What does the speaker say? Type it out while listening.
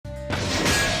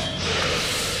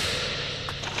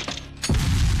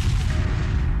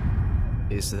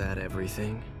Is that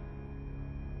everything?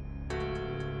 To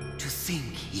think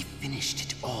he finished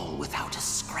it all without a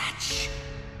scratch.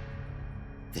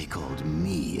 They called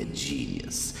me a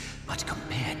genius, but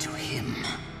compared to him...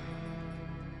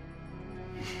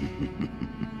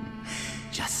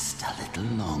 Just a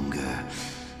little longer,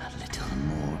 a little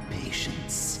more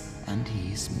patience, and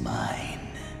he's mine.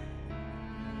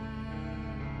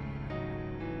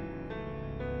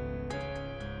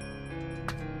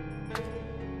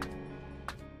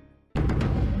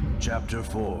 Chapter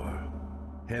 4.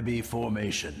 Hebi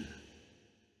Formation.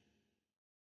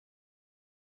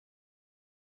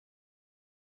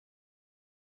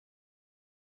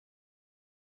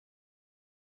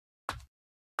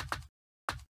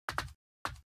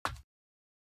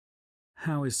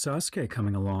 How is Sasuke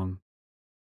coming along?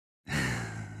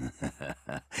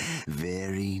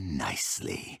 Very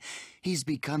nicely. He's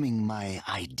becoming my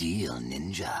ideal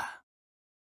ninja.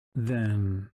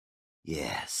 Then...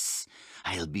 Yes,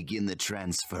 I'll begin the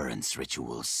transference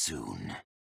ritual soon.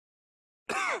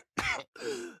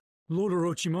 Lord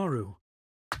Orochimaru.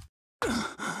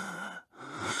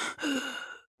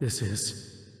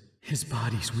 His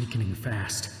body's weakening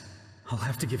fast. I'll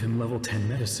have to give him level 10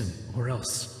 medicine, or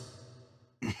else...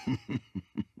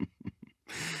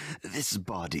 This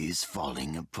body's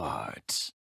falling apart.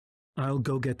 I'll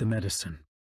go get the medicine.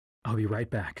 I'll be right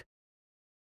back.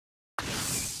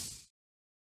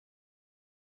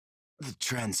 The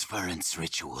transference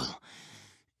ritual.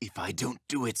 If I don't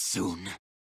do it soon...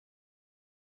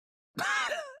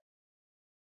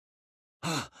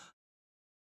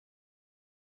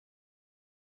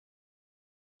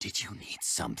 Did you need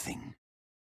something?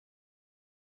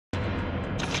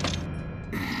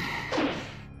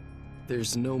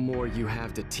 There's no more you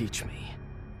have to teach me.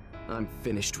 I'm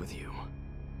finished with you.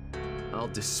 I'll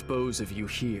dispose of you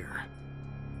here.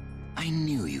 I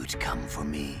knew you'd come for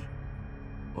me.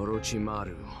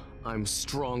 Orochimaru, I'm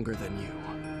stronger than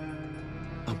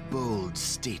you. A bold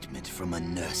statement from a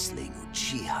nursling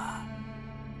Uchiha.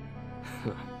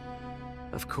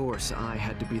 Of course, I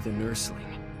had to be the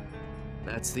nursling.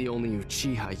 That's the only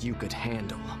Uchiha you could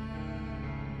handle.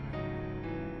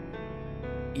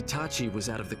 Itachi was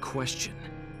out of the question.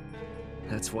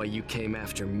 That's why you came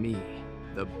after me,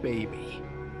 the baby.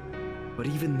 But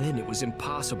even then, it was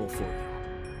impossible for you.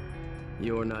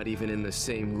 You're not even in the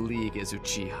same league as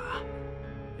Uchiha.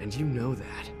 And you know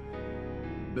that.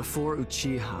 Before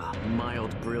Uchiha,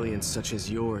 mild brilliance such as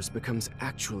yours becomes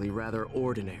actually rather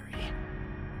ordinary.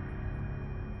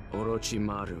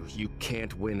 Orochimaru, you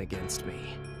can't win against me.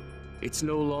 It's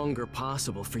no longer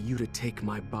possible for you to take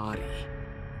my body.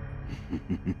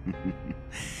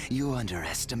 You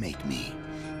underestimate me.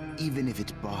 Even if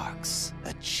it barks,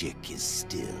 a chick is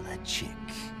still a chick.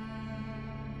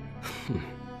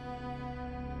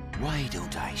 Why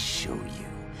don't I show you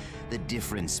the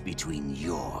difference between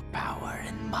your power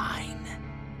and mine?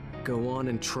 Go on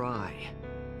and try.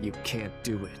 You can't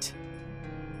do it.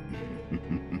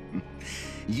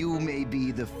 You may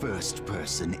be the first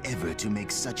person ever to make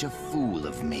such a fool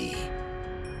of me.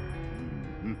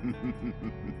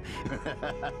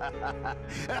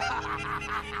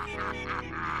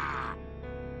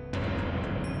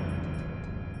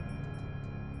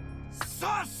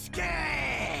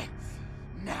 Sasuke!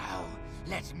 Now,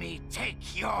 let me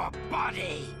take your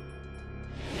body!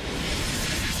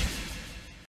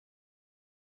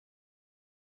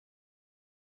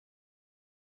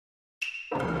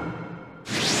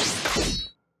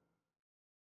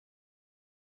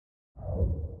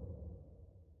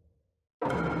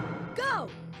 Go!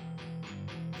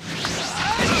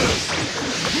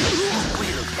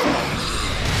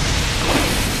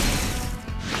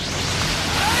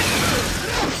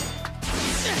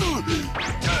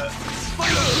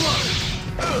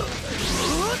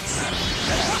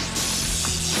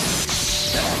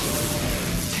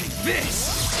 Take this!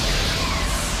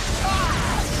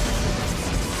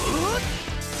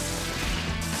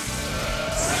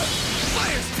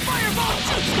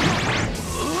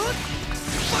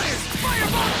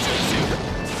 Fireball!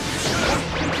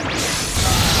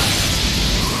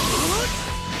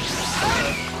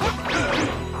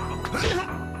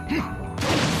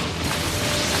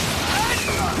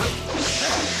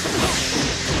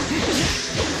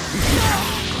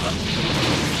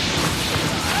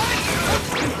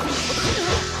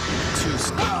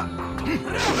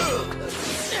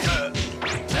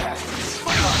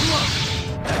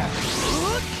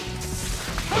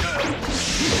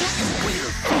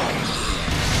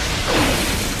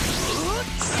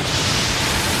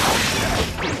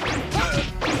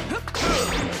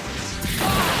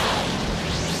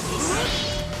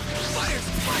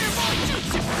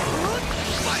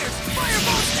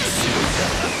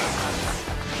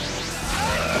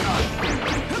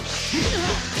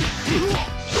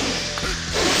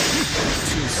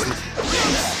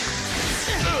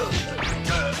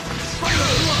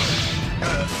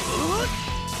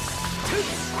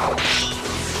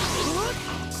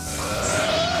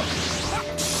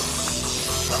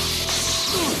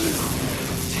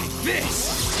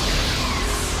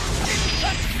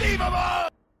 Inconceivable!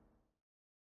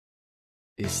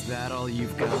 Is that all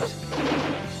you've got?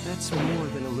 That's more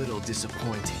than a little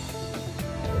disappointing.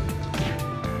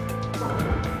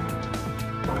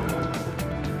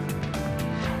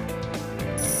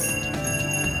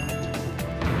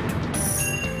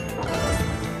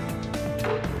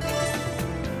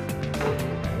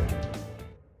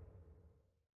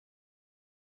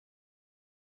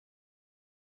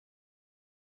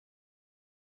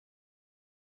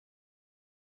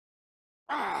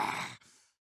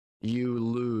 You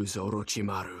lose,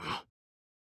 Orochimaru.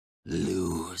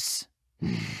 Lose.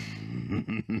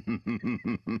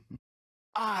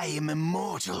 I am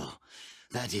immortal.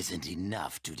 That isn't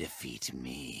enough to defeat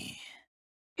me.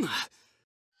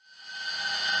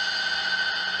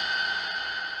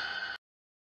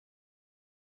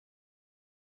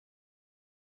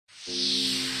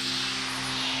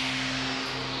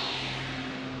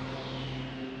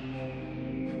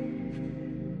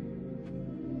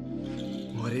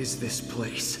 What is this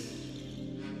place?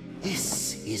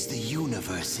 This is the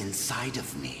universe inside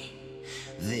of me.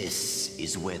 This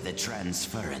is where the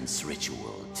transference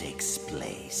ritual takes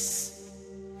place.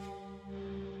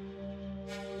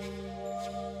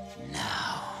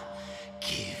 Now,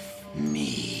 give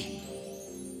me...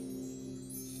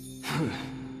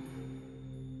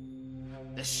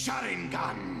 the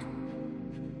Sharingan!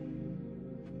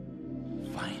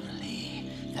 Finally,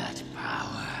 that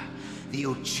power, the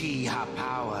Uchiha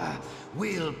power,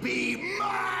 will be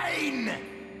mine!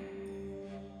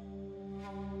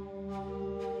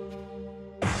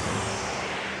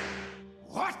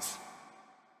 What?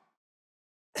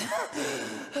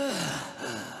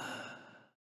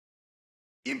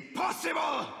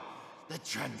 Impossible! The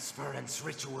transference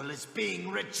ritual is being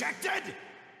rejected!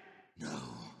 No.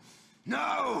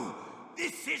 No!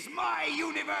 This is my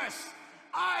universe!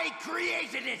 I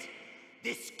created it!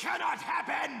 This cannot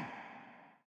happen!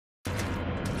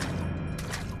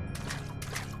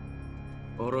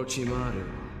 Orochimaru,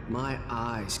 my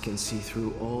eyes can see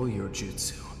through all your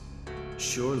jutsu.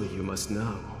 Surely you must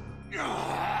know.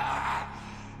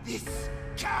 This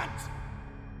can't!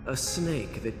 A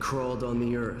snake that crawled on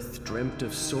the earth dreamt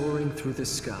of soaring through the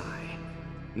sky,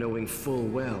 knowing full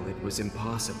well it was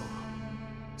impossible.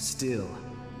 Still,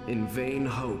 in vain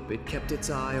hope, it kept its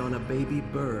eye on a baby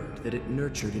bird that it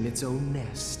nurtured in its own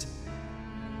nest.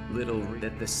 Little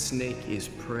that the snake is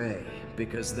prey,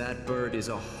 because that bird is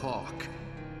a hawk,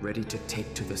 ready to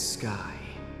take to the sky.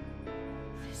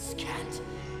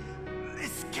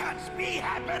 This can't be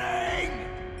happening!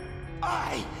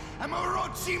 I am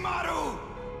Orochimaru!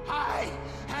 I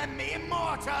am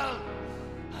immortal!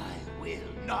 I will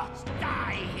not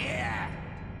die here!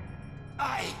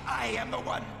 I am the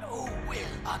one who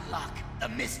will unlock the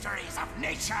mysteries of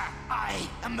nature! I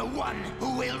am the one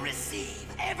who will receive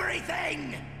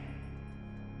everything!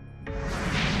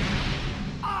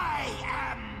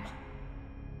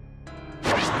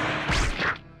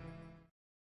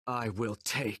 I will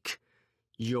take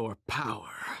your power.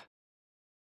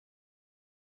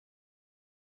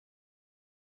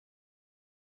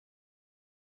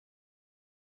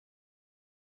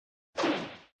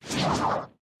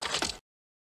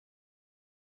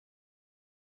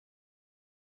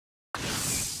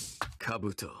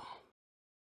 Kabuto.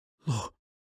 Lord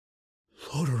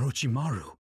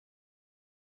Orochimaru.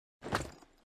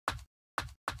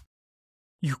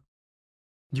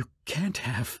 You can't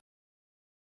have...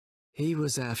 He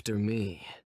was after me.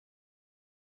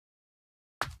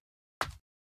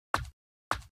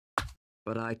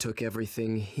 But I took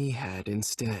everything he had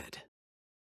instead.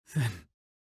 Then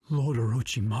Lord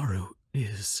Orochimaru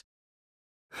is...